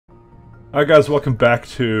Alright guys, welcome back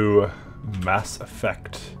to Mass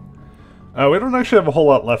Effect. We don't actually have a whole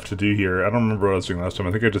lot left to do here. I don't remember what I was doing last time.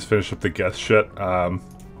 I think I just finished up the guest shit. So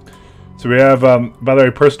we have, by the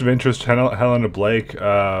way, person of interest, Helena Blake.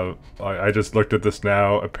 I just looked at this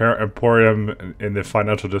now. Emporium in the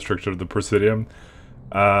financial district of the Presidium.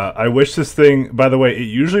 I wish this thing, by the way,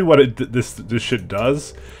 usually what this shit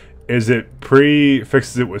does is it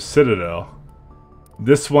pre-fixes it with Citadel.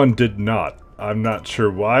 This one did not. I'm not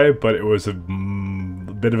sure why, but it was a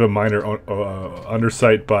bit of a minor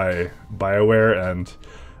oversight by BioWare,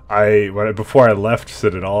 and before I left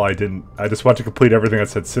Citadel, I just wanted to complete everything that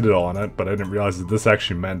said Citadel on it, but I didn't realize that this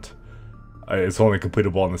actually meant it's only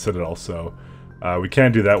completable on the Citadel, so we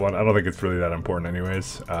can do that one. I don't think it's really that important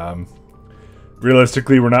anyways.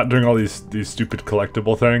 Realistically, we're not doing all these stupid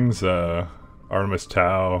collectible things. Artemis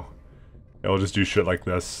Tau. Yeah, we'll just do shit like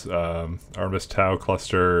this. Artemis Tau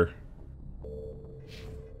cluster.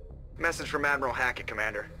 Message from Admiral Hackett,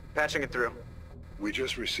 Commander. Patching it through. We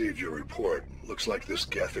just received your report. Looks like this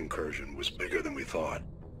Geth incursion was bigger than we thought.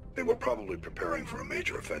 They were probably preparing for a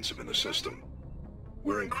major offensive in the system.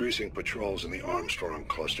 We're increasing patrols in the Armstrong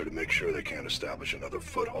cluster to make sure they can't establish another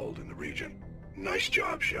foothold in the region. Nice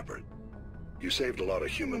job, Shepard. You saved a lot of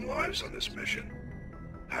human lives on this mission.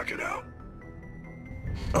 Hack it out.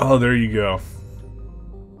 Oh, there you go.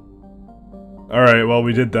 Alright, well,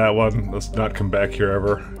 we did that one. Let's not come back here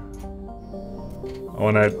ever. I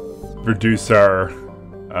want to reduce our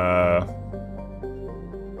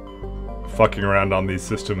fucking around on these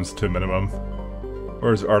systems to a minimum.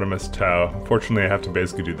 Where's Artemis Tau? Unfortunately, I have to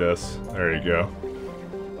basically do this. There you go.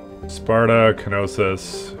 Sparta,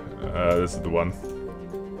 Kenosis. This is the one.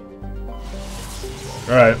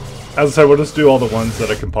 Alright. As I said, we'll just do all the ones that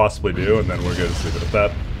I can possibly do, and then we're going to leave it at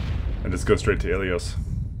that. And just go straight to Ilios.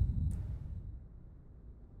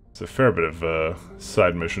 It's a fair bit of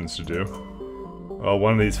side missions to do. Well,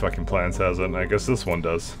 one of these fucking plans has it, and I guess this one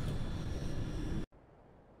does.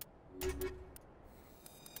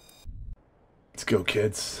 Let's go,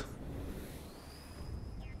 kids.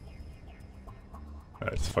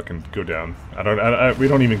 Alright, let's fucking go down. We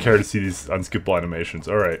don't even care to see these unskippable animations.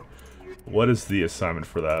 Alright. What is the assignment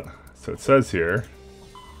for that? So it says here,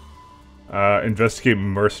 investigate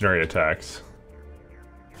mercenary attacks.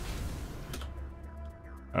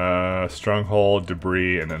 Stronghold,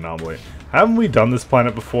 debris, and anomaly. Haven't we done this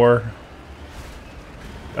planet before?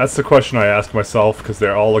 That's the question I ask myself, because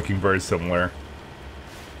they're all looking very similar.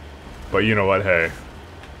 But you know what, hey.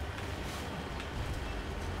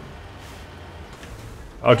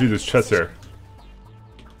 I'll do this chest here.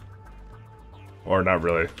 Or not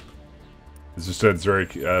really. It's just a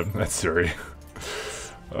Zurich, that's Zuri.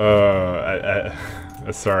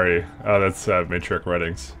 Sorry. Oh, that's Matriarch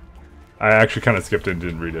Writings. I actually kind of skipped it and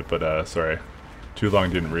didn't read it, but sorry. Too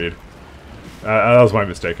long didn't read. That was my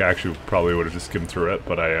mistake. I actually probably would have just skimmed through it,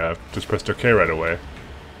 but I just pressed OK right away.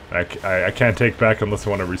 I can't take back unless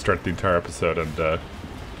I want to restart the entire episode, and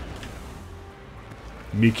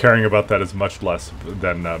me caring about that is much less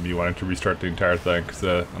than me wanting to restart the entire thing, because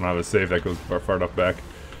I don't have a save that goes far enough back.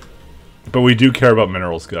 But we do care about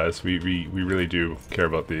minerals, guys. We really do care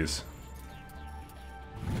about these.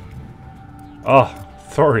 Oh,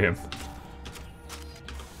 thorium.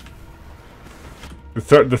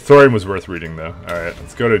 The thorium was worth reading, though. Alright,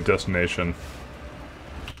 let's go to destination.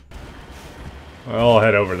 Well, I'll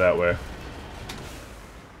head over that way.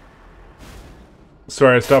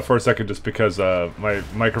 Sorry, I stopped for a second just because my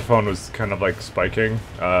microphone was kind of like spiking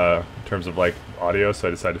in terms of like audio, so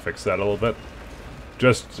I decided to fix that a little bit.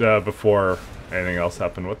 Just before anything else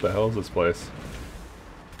happened. What the hell is this place?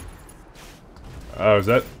 Oh, is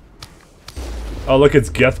that... Oh, look, it's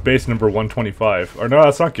Geth base number 125. Or no,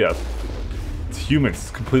 that's not Geth. It's humans. It's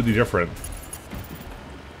completely different.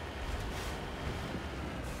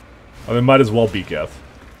 Oh, they might as well be Geth.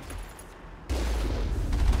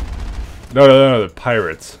 No, the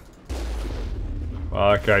pirates.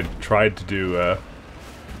 Well, that guy tried to do,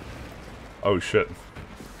 Oh, shit.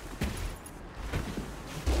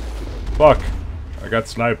 Fuck. I got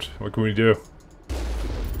sniped. What can we do?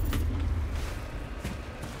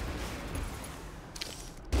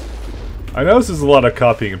 I know this is a lot of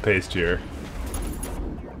copying and paste here.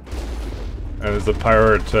 And there's a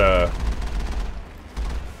pirate,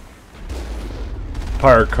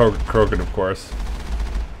 Pirate Krogan, of course.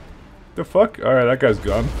 The fuck? Alright, that guy's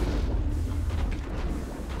gone.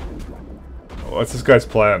 What's this guy's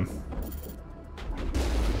plan?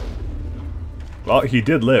 Well, he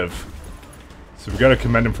did live. So we gotta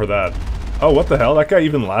commend him for that. Oh, what the hell? That guy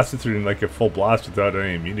even lasted through like a full blast without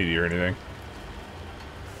any immunity or anything.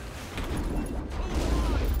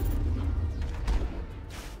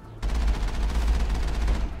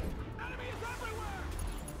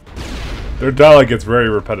 Their dialogue gets very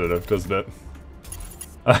repetitive, doesn't it?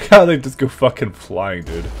 I like how they just go fucking flying,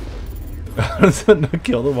 dude. How does that not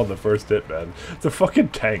kill them on the first hit, man? It's a fucking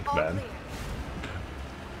tank, man.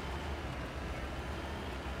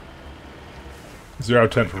 Zero out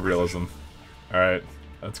of 10 for realism. Alright,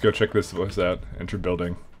 let's go check this place out. Enter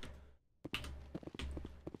building.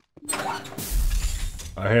 Oh,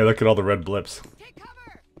 hey, look at all the red blips. Take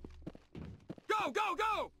cover! Go, go,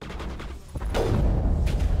 go!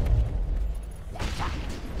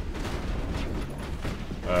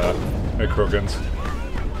 Hey, Krogans.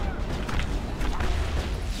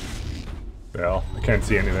 Well, I can't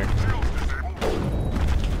see anything.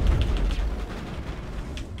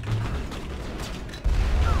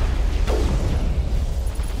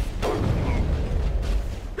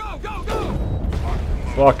 Go, go, go!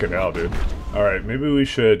 Fucking hell, dude. Alright, maybe we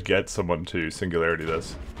should get someone to singularity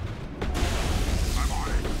this.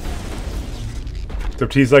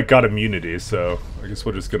 Except he's like got immunity, so I guess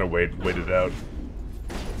we're just gonna wait it out.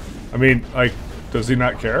 I mean, like, does he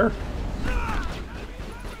not care?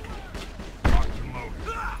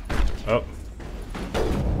 Oh.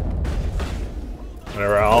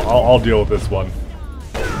 Whatever, I'll deal with this one.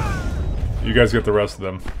 You guys get the rest of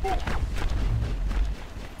them.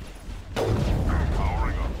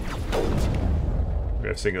 We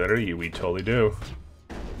have singularity, we totally do.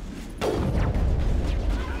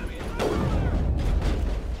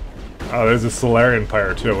 Oh, there's a Solarian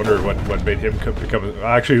pirate too. I wonder what made him become.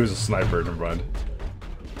 Actually, he was a sniper. Never mind.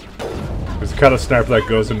 There's the kind of sniper that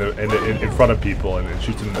goes in front of people and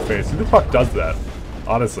shoots them in the face. Who the fuck does that?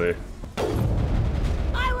 Honestly,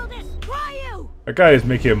 I will destroy you! that guy is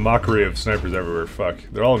making a mockery of snipers everywhere. Fuck,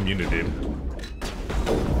 they're all immunity.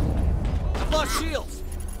 Flush shields!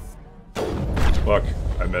 Fuck,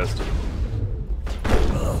 I missed.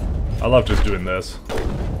 I love just doing this.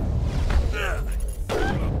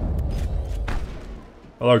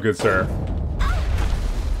 Hello, good sir.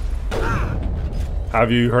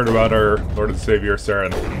 Have you heard about our Lord and Savior,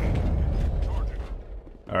 Saren?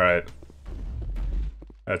 Alright.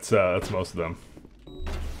 That's most of them.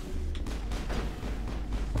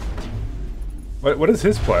 What is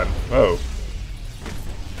his plan? Oh.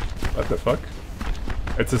 What the fuck?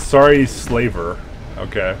 It's a sorry slaver.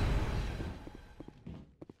 Okay.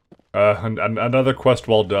 Another quest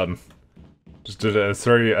well done. Just did a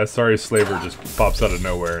sorry slaver just pops out of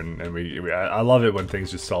nowhere, and I love it when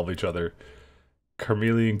things just solve each other.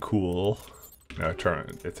 Chameleon cool. No,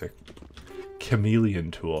 it's a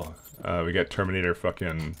chameleon tool. We got Terminator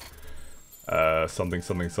fucking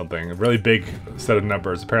something. A really big set of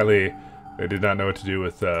numbers. Apparently, they did not know what to do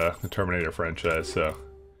with the Terminator franchise, so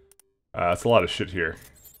it's a lot of shit here.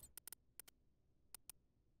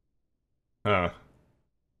 Huh.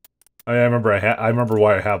 Oh, yeah, I remember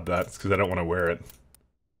why I have that. It's because I don't want to wear it.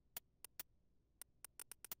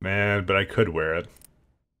 Man, but I could wear it.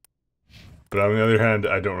 But on the other hand,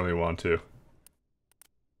 I don't really want to.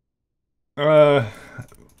 I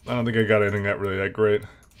don't think I got anything that great.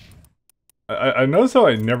 I notice how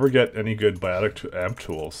I never get any good biotic amp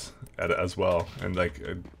tools as well, and like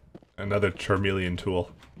another Charmeleon tool.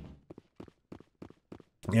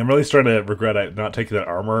 Yeah, I'm really starting to regret not taking that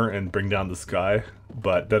armor and bring down the sky,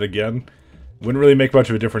 but then again, wouldn't really make much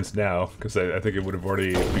of a difference now, because I think it would have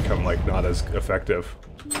already become like not as effective.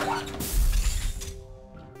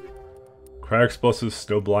 Cryo explosives,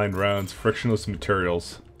 snowblind rounds, frictionless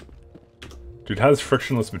materials. Dude, how does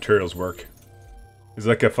frictionless materials work? Is it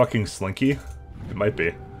like a fucking slinky? It might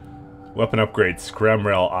be. Weapon upgrade, Scram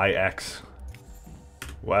Rail IX.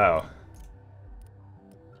 Wow.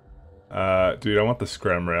 Dude, I want the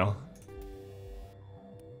Scram Rail.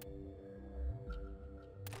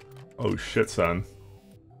 Oh shit, son.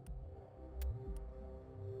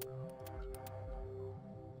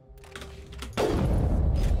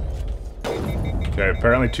 Okay,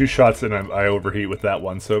 apparently 2 shots and I overheat with that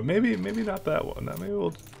one, so maybe not that one. Maybe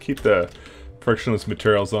we'll keep the frictionless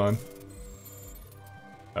materials on.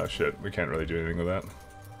 Oh shit, we can't really do anything with that.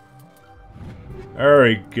 There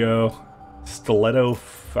we go. Stiletto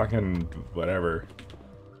fucking whatever.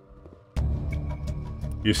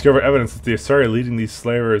 You discover evidence that the Asari are leading these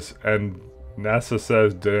slavers, and NASA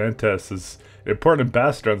says Dantes is an important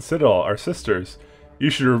ambassador on Citadel, our sisters. You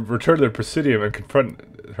should return to the Presidium and confront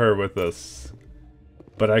her with us.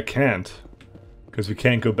 But I can't, because we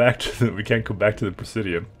can't go back to the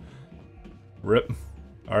Presidium. Rip.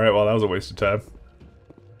 Alright, well that was a waste of time.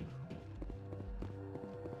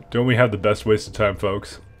 Don't we have the best waste of time,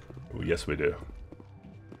 folks? Oh, yes we do.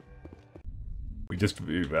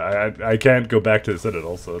 I can't go back to the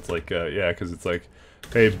Citadel, so it's like, yeah, because it's like,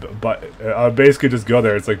 hey, but I basically just go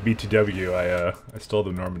there, it's like BTW, I stole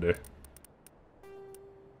the Normandy.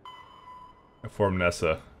 Form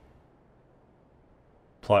Nessa.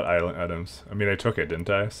 Plot island items. I mean, I took it, didn't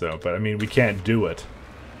I? So, but I mean, we can't do it.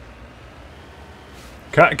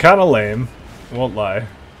 Kind of lame. Won't lie.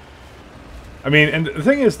 I mean, and the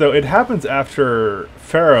thing is, though, it happens after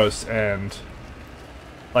Pharos and...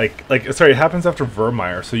 sorry, it happens after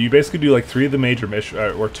Vermeer, so you basically do like 3 of the major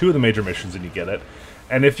missions, or 2 of the major missions and you get it.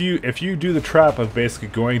 And if you do the trap of basically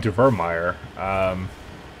going to Vermeer,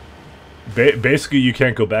 basically you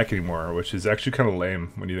can't go back anymore, which is actually kind of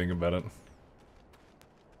lame when you think about it.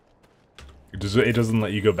 It doesn't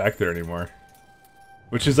let you go back there anymore.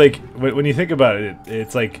 Which is like, when you think about it,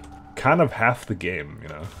 it's like kind of half the game, you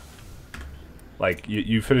know? Like,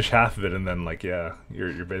 you finish half of it and then, like, yeah,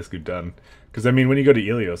 you're basically done. Because, I mean, when you go to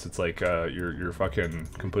Ilios, it's like, you're fucking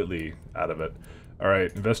completely out of it.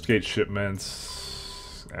 Alright, investigate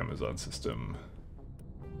shipments, Amazon system.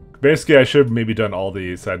 Basically, I should have maybe done all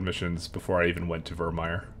the side missions before I even went to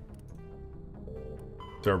Vermeer.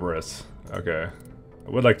 Cerberus. Okay. I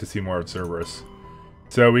would like to see more of Cerberus.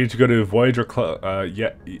 So, we need to go to Voyager,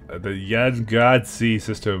 the Yadgadsee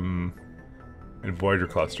system and Voyager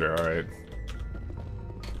cluster, alright.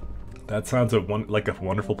 That sounds like a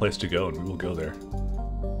wonderful place to go, and we will go there.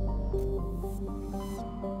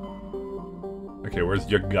 Okay, where's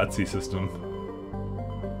your Gutsy system?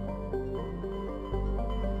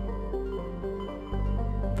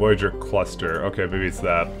 Voyager cluster. Okay, maybe it's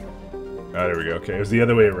that. Oh, there we go. Okay, it was the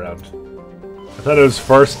other way around. I thought it was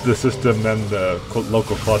first the system, then the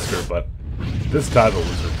local cluster, but this time it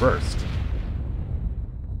was reversed.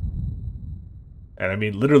 And I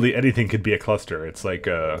mean, literally anything could be a cluster. It's like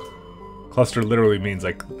cluster literally means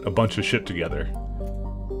like a bunch of shit together.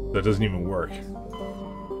 That doesn't even work.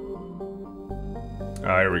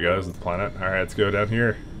 Ah, here we go. This is the planet. Alright, let's go down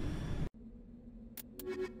here.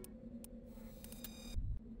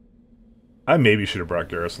 I maybe should have brought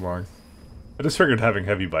Garrus along. I just figured having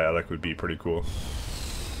heavy biotic would be pretty cool.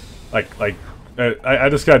 I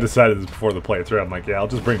just got decided this before the playthrough. I'm like, yeah, I'll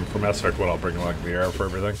just bring from Mass Effect 1, I'll bring along the arrow for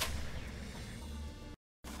everything.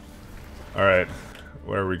 Alright.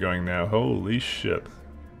 Where are we going now? Holy shit.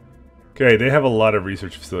 Okay, they have a lot of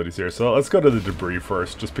research facilities here, so let's go to the debris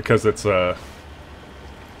first, just because it's the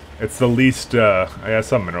least, yeah,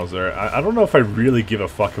 some minerals there. I don't know if I really give a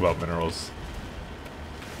fuck about minerals.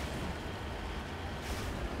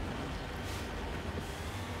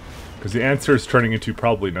 Because the answer is turning into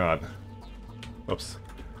probably not. Oops.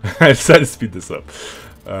 I decided to speed this up.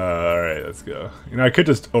 Alright, let's go. You know, I could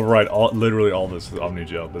just override literally all this with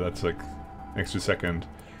Omnigel, but that's like extra second.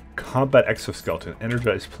 Combat exoskeleton,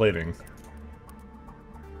 energized plating.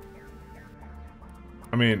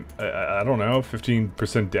 I mean, I don't know,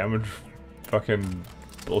 15% damage, fucking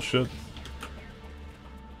bullshit.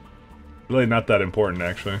 Really not that important,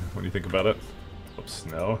 actually, when you think about it. Oops,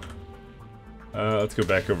 no. Let's go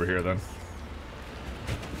back over here then.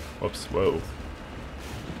 Whoops, whoa.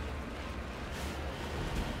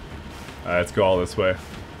 Let's go all this way.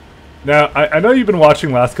 Now, I know you've been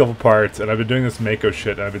watching last couple parts, and I've been doing this Mako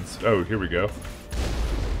shit, and I've been... Oh, here we go.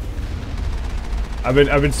 I've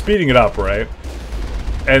been speeding it up, right?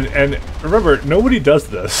 And remember, nobody does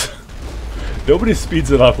this. Nobody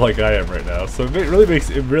speeds it up like I am right now, so it really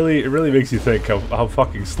makes you think how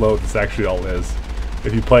fucking slow this actually all is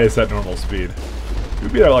if you play us at normal speed.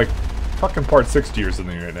 We'd be at like fucking part 60 or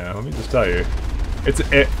something right now. Let me just tell you,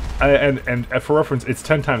 and for reference, it's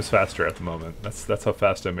 10 times faster at the moment. That's how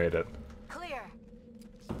fast I made it. Clear.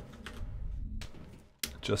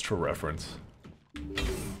 Just for reference.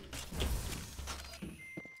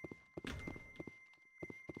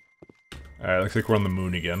 Alright, looks like we're on the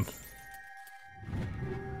moon again.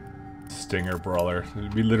 Stinger Brawler.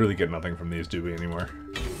 We literally get nothing from these, do we, anymore?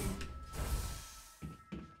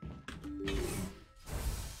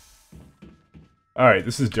 Alright,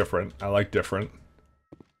 this is different. I like different.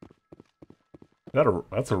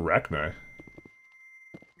 That's a Rachni.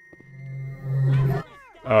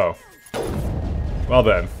 Oh. Well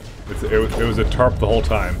then. It was a tarp the whole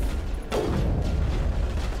time.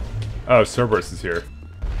 Oh, Cerberus is here.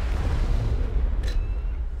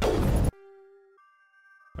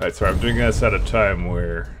 Alright, so I'm doing this at a time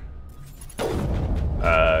where...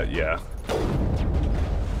 yeah.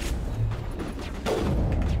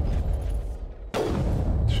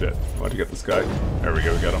 Shit. I want to get this guy. There we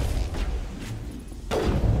go, we got him.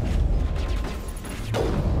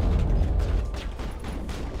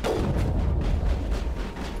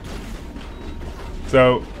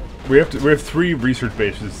 So, we have 3 research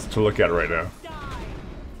bases to look at right now.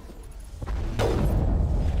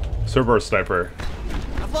 Cerberus Sniper.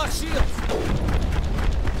 I've lost shields.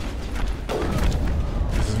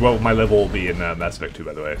 This is what my level will be in Mass Effect 2,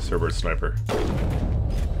 by the way. Cerberus Sniper.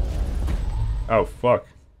 Oh, fuck.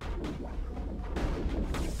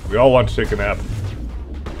 We all want to take a nap.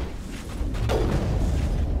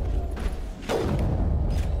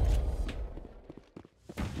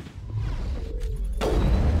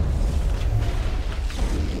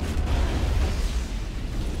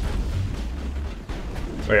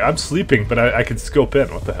 Wait, I'm sleeping, but I can scope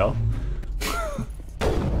in. What the hell?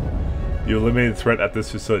 You eliminated the threat at this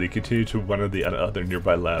facility. Continue to one of the other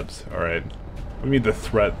nearby labs. Alright. What do you mean the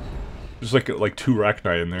threat? There's like 2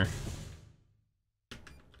 Rachni in there.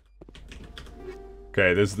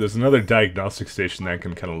 Okay, there's another diagnostic station that I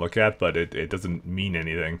can kind of look at, but it doesn't mean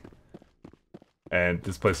anything. And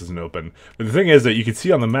this place isn't open. But the thing is that you can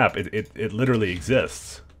see on the map, it literally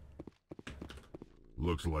exists.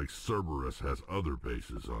 Looks like Cerberus has other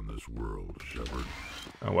bases on this world, Shepard.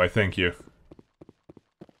 Oh, why thank you.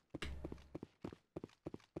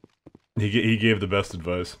 He gave the best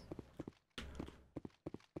advice.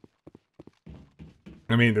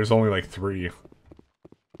 I mean, there's only like 3.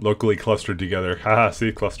 Locally clustered together. Haha,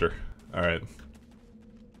 see? Cluster. Alright.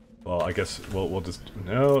 Well, I guess we'll just...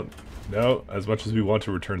 No. As much as we want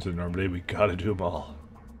to return to Normandy, we gotta do them all.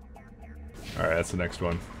 Alright, that's the next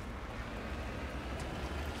one.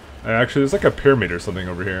 Actually, there's like a pyramid or something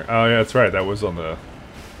over here. Oh yeah, that's right. That was on the...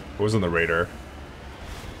 It was on the radar.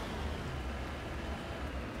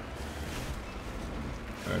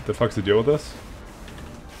 Alright, the fuck's the deal with this?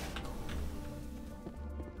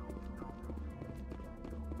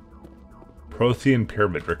 Prothean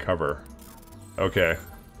Pyramid, recover. Okay.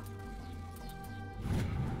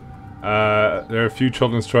 There are a few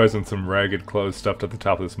children's toys and some ragged clothes stuffed at the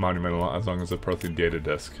top of this monument as long as a Prothean data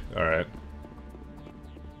disk. Alright.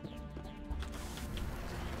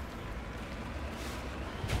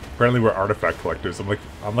 Apparently we're artifact collectors. I'm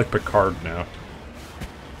like Picard now.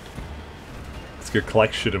 Let's go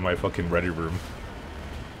collect shit in my fucking ready room.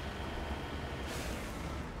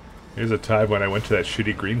 Here's a time when I went to that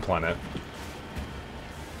shitty green planet.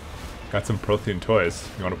 Got some Prothean toys.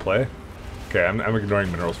 You wanna play? Okay, I'm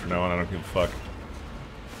ignoring minerals for now on. I don't give a fuck.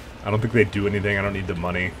 I don't think they do anything. I don't need the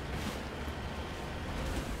money.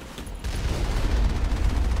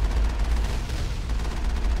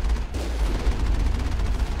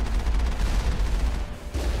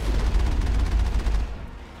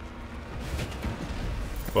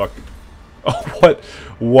 Fuck. Oh, what?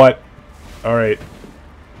 What? Alright.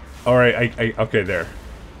 Alright, okay, there.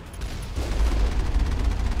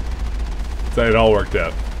 So it all worked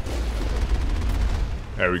out.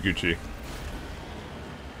 There we Gucci.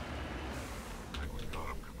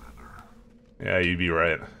 Yeah, you'd be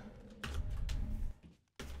right.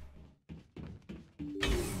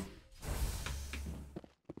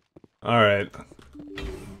 Alright.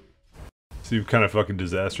 See what kind of fucking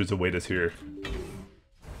disasters await us here.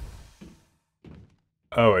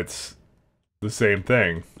 Oh, it's the same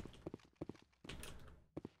thing.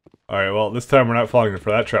 Alright, well, this time we're not falling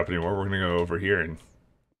for that trap anymore. We're gonna go over here and...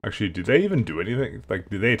 Actually, do they even do anything? Like,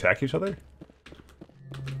 do they attack each other?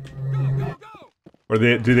 Or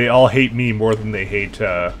do they all hate me more than they hate,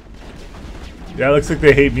 Yeah, it looks like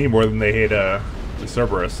they hate me more than they hate, the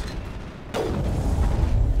Cerberus.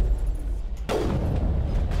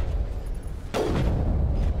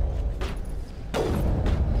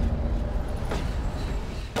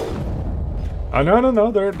 Oh,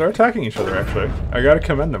 no, they're attacking each other, actually. I gotta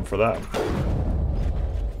commend them for that.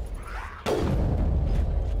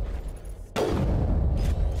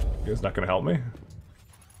 You guys not gonna help me?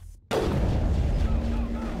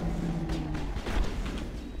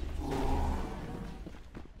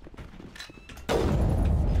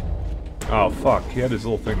 Oh, fuck, he had his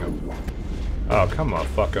little thing up. Oh, come on,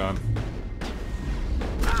 fuck on.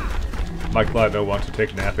 Mike Glad don't want to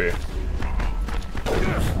take nappy.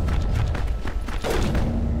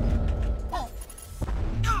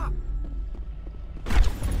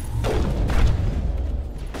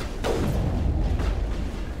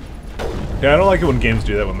 Yeah, I don't like it when games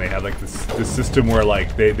do that, when they have like this system where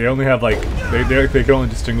like they only have like they can only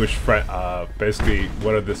distinguish basically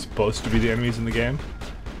what are supposed to be the enemies in the game,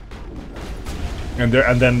 and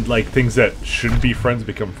then like things that shouldn't be friends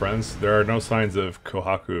become friends. There are no signs of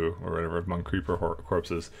Kohaku or whatever among creeper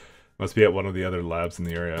corpses. Must be at one of the other labs in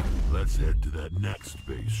the area. Let's head to that next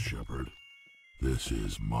base, Shepard. This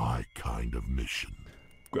is my kind of mission.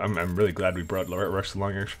 I'm really glad we brought Rush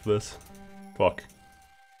along actually for this. Fuck.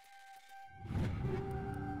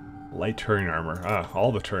 Light Turian armor. Ah,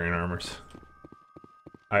 all the Turian armors.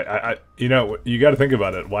 You know, you gotta think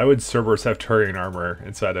about it. Why would Cerberus have Turian armor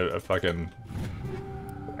inside a fucking...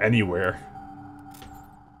 anywhere?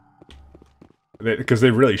 Because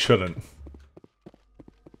they really shouldn't.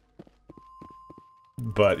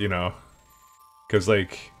 But, you know, because,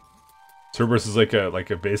 like, Cerberus is like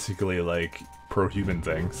a basically, like, pro-human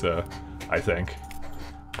thing, so, I think.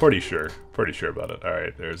 Pretty sure about it.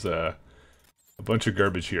 Alright, there's a bunch of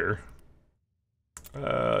garbage here.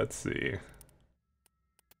 Let's see.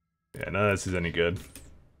 Yeah, none of this is any good.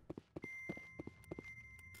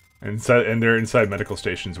 And they're inside medical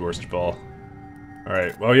stations, worst of all.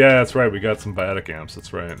 Alright, well yeah, that's right, we got some biotic amps,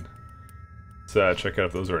 that's right. Let's check out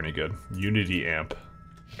if those are any good. Unity amp.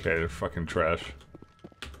 Okay, they're fucking trash.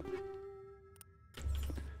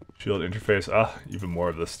 Shield interface, even more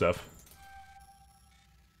of this stuff.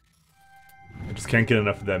 I just can't get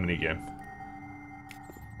enough of that minigame.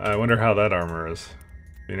 I wonder how that armor is.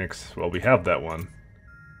 Phoenix, well we have that one.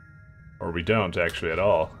 Or we don't, actually, at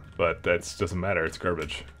all. But that doesn't matter, it's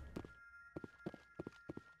garbage.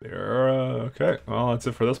 There, okay, well that's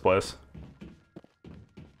it for this place.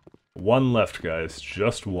 One left, guys,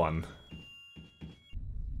 just one.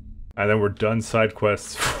 And then we're done side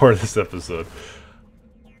quests for this episode.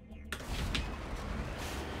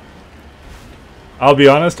 I'll be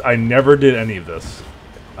honest, I never did any of this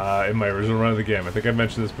in my original run of the game. I think I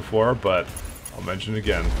mentioned this before, but I'll mention it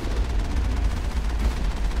again.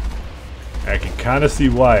 I can kind of see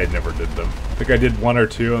why I never did them. I think I did one or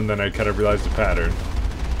two, and then I kind of realized a pattern.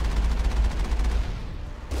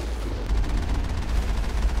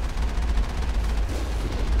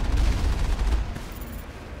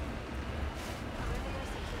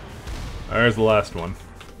 There's the last one.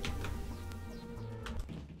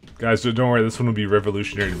 Guys, don't worry, this one will be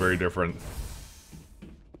revolutionary and very different.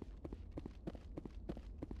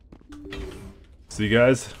 See,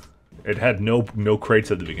 guys? It had no crates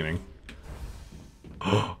at the beginning.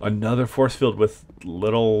 Another force field with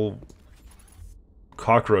little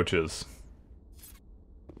cockroaches.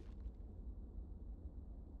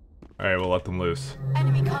 Alright, we'll let them loose.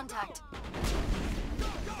 Enemy contact.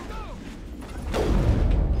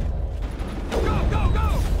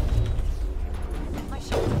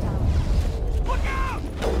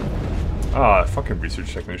 Ah, fucking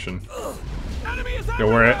research technician.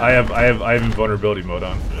 Don't worry, I have invulnerability mode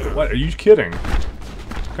on. What? Are you kidding?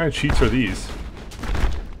 What kind of cheats are these?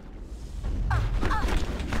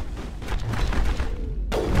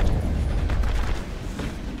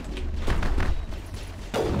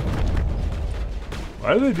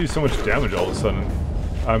 Why do they do so much damage all of a sudden?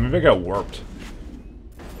 Maybe I got warped.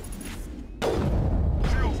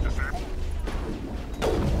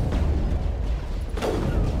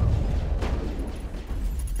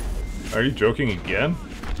 Are you joking again?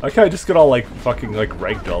 Like I just get all like fucking like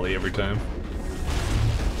ragdolly every time.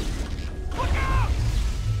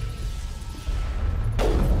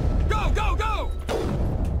 Go, go, go!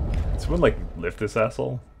 Someone like lift this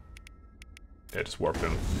asshole? Yeah, just warped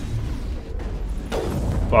him.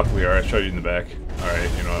 Fuck, we are. I shot you in the back. Alright,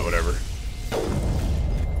 you know what, whatever.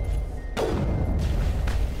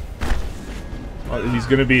 Well, he's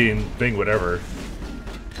gonna be in thing whatever.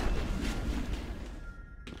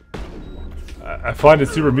 I find it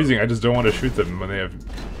super amusing, I just don't want to shoot them when they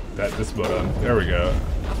have this mode on. There we go.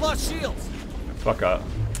 I've lost shields! Fuck up.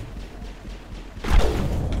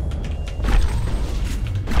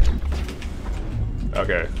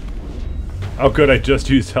 Okay. Oh good, I just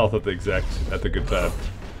used health at the good time.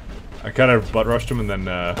 I kind of butt rushed him and then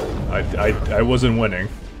I wasn't winning.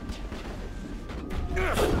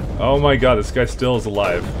 Oh my god, this guy still is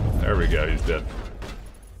alive. There we go, he's dead.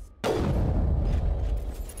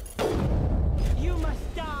 You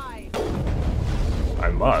must die! I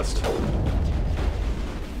must.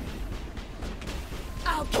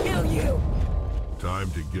 I'll kill you! Time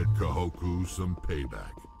to get Kahoku some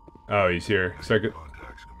payback. Oh, he's here. So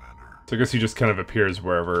Contacts, Commander. I guess he just kind of appears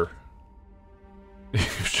wherever you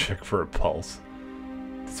check for a pulse.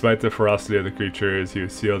 Despite the ferocity of the creatures, he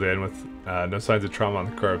was sealed in with no signs of trauma on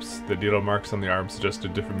the corpse. The needle marks on the arm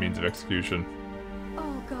suggested different means of execution.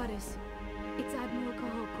 Oh, goddess. It's Admiral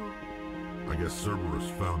Kahoku. I guess Cerberus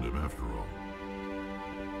found him after all.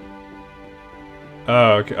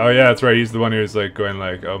 Oh, okay. Oh yeah, that's right. He's the one who was like going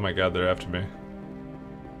like, "Oh my god, they're after me."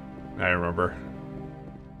 I remember.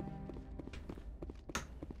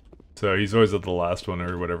 So he's always at the last one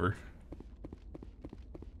or whatever.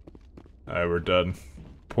 Alright, we're done.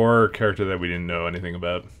 Poor character that we didn't know anything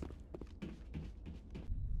about.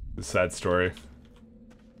 The sad story.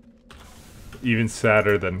 Even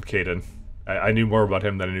sadder than Caden. I knew more about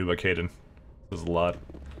him than I knew about Caden. This is a lot.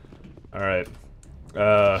 Alright.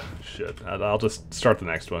 Shit. I'll just start the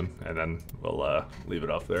next one, and then we'll, leave it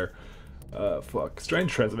off there. Fuck.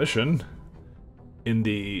 Strange transmission. In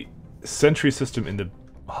the Sentry system in the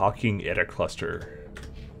Hawking Eta cluster.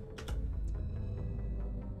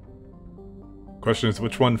 Question is,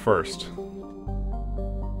 which one first?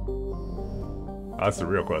 That's the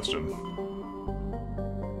real question.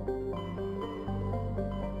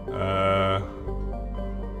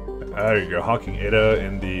 There you go. Hawking Eta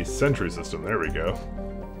in the Sentry system. There we go.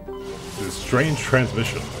 This is strange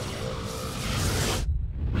transmission.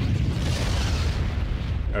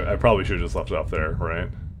 I probably should have just left it off there, right?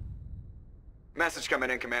 Message coming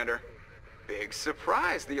in, Commander. Big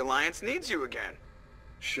surprise. The Alliance needs you again.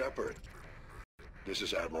 Shepard, this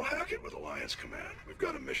is Admiral Hackett with Alliance Command. We've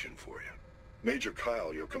got a mission for you. Major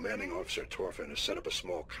Kyle, your commanding officer Torfin, has set up a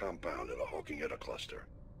small compound in the Hawking Eta cluster.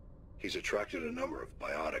 He's attracted a number of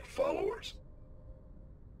biotic followers.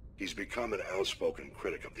 He's become an outspoken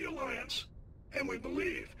critic of the Alliance, and we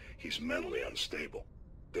believe he's mentally unstable.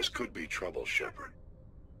 This could be trouble, Shepard.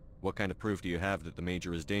 What kind of proof do you have that the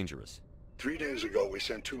Major is dangerous? 3 days ago, we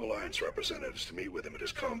sent 2 Alliance representatives to meet with him at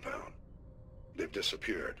his compound. They've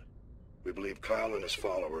disappeared. We believe Kyle and his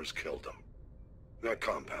followers killed them. That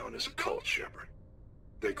compound is a cult, Shepard.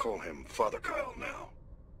 They call him Father Kyle now.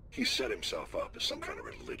 He set himself up as some kind of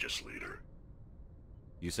religious leader.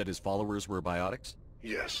 You said his followers were biotics?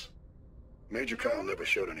 Yes. Major Kyle never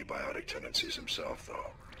showed any biotic tendencies himself,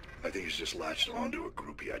 though. I think he's just latched onto a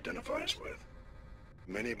group he identifies with.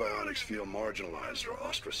 Many biotics feel marginalized or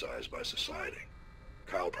ostracized by society.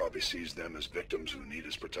 Kyle probably sees them as victims who need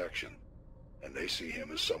his protection, and they see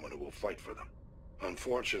him as someone who will fight for them.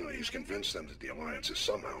 Unfortunately, he's convinced them that the Alliance is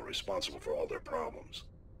somehow responsible for all their problems.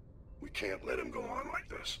 We can't let him go on like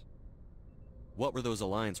this. What were those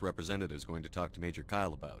Alliance representatives going to talk to Major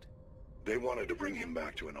Kyle about? They wanted to bring him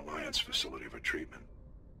back to an Alliance facility for treatment.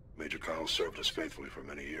 Major Kyle served us faithfully for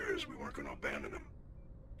many years. We weren't going to abandon him.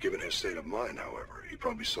 Given his state of mind, however, he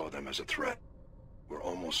probably saw them as a threat. We're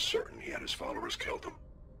almost certain he had his followers killed them.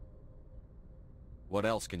 What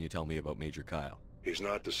else can you tell me about Major Kyle? He's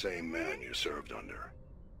not the same man you served under.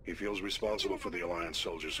 He feels responsible for the Alliance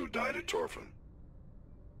soldiers who died at Torfin.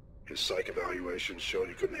 His psych evaluations showed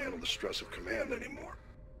he couldn't handle the stress of command anymore.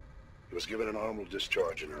 He was given an honorable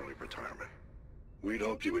discharge in early retirement. We'd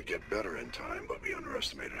hoped he would get better in time, but we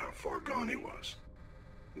underestimated how far gone he was.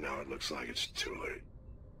 Now it looks like it's too late.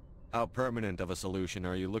 How permanent of a solution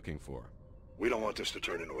are you looking for? We don't want this to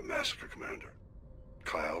turn into a massacre, Commander.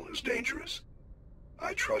 Kyle is dangerous.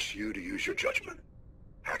 I trust you to use your judgment.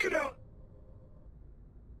 Hack it out.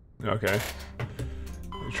 Okay.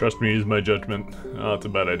 Trust me, use my judgment. Oh, that's a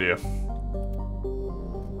bad idea.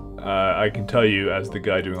 I can tell you, as the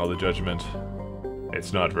guy doing all the judgment,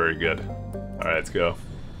 it's not very good. Alright, let's go.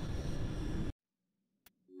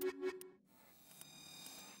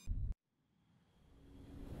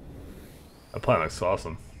 That plan looks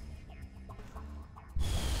awesome.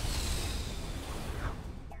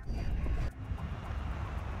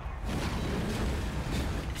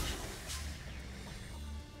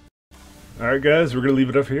 Alright guys, we're going to leave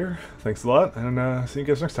it up here. Thanks a lot, and see you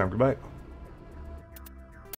guys next time. Goodbye.